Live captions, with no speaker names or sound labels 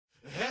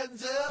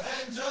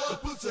So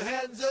put your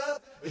hands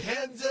up,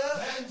 hands up,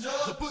 hands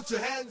up. So put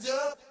your hands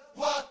up.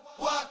 What?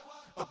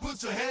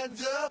 Put your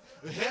hands up,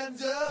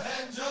 hands up,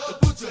 hands up. So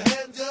put your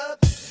hands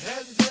up,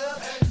 hands up,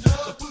 hands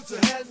up. So put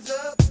your hands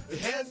up,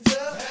 hands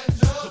up,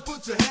 hands up. So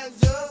put your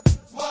hands up.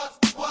 What?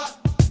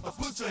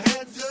 Put your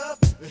hands up,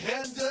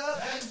 hands up,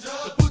 hands up.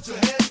 So put your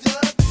hands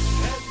up,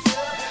 hands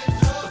up,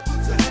 hands up. So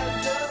put your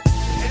hands up,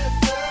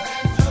 hands up,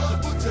 hands up.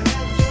 So put your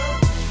hands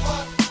up.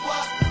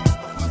 What?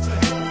 Put your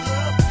hands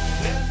up,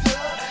 hands up, hands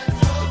up.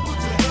 So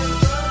put your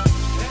hands up,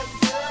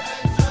 hands up,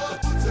 hands up. So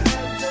put your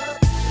hands up,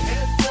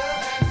 hands up, hands up.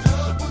 So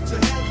put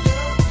your hands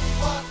up.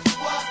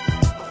 What?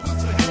 Put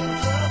your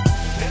hands up,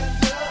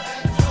 hands up, hands up.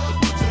 So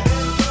put your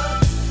hands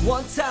up.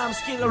 One time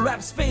skill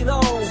rap speed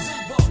on.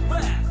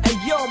 Hey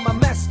yo, my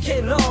mask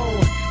kilo.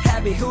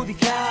 Heavy hoodie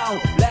cow,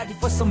 ready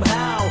for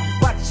somehow.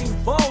 Watching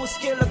for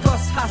skill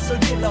cause hustle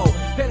below.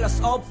 Pillars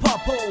of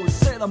purple,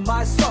 sit on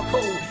my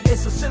circle.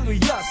 It's so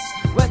serious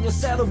when you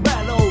settle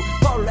mellow.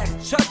 Collect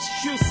church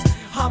shoes,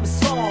 hum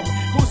song.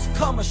 Who's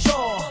coming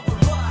shore?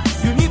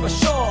 You need a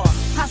shore.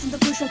 Passing the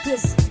crucial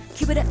piece,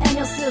 keep it in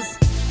your seats.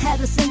 Have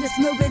you seen this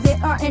movie? They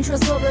are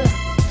interested.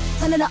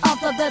 Turning it off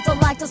the bed, don't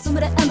like to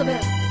submit the end of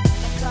it.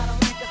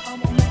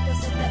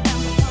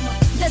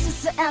 This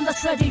is the end of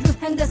tragedy, you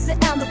hang this the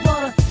end of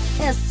water.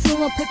 As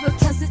soon as people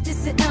can see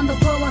this the end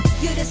of war.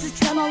 You this is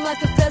channel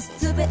like a best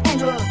to be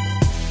angel.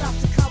 Stop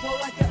the couple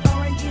like an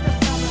orange in the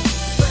flower.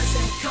 First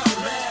and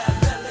color,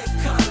 really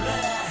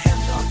color.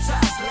 Hand on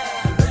ties,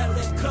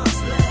 really close.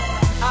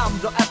 I'm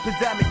the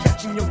epidemic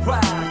catching your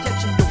ride,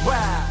 catching your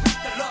ride.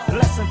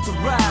 Lesson to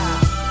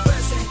ride.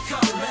 First and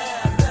color,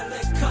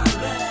 really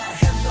color.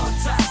 Hand on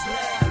ties,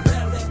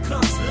 really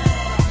close.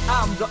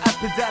 I'm the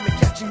epidemic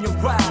catching your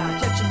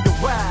ride, catching your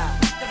ride.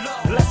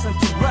 Lesson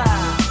to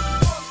ride.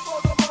 One for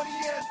the money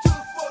and two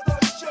for the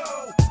show.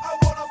 I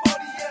want the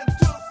money and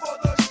two for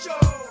the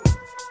show.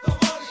 The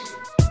money,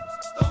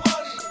 the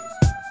money,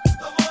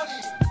 the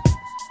money,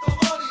 the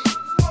money.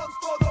 One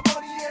for the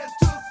money and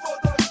two for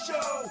the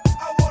show.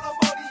 I want the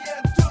money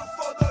and two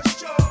for the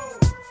show.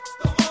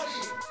 The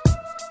money,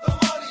 the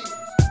money,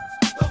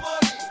 the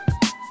money,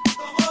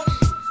 the money.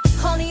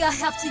 Honey, I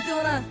have to go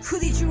now. Who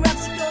did you rap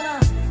to go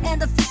now? And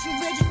the fishing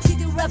rage to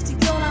the rap to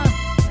go now.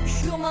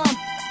 Human,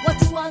 what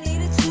do I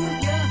need to do?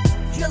 Yeah,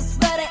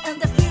 just ready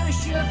and the fear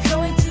you're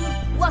going to.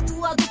 What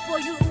do I do for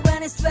you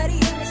when it's ready?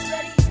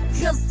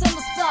 Just tell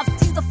me stop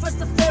till the first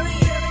ferry.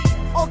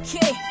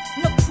 Okay,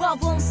 no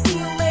problem, see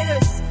you later.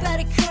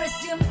 Better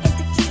charism and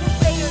the key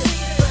later.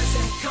 First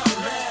and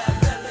color,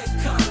 really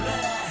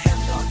color.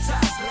 Hand on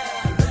ties,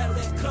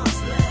 really close.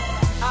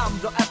 I'm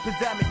the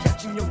epidemic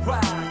catching your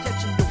ride.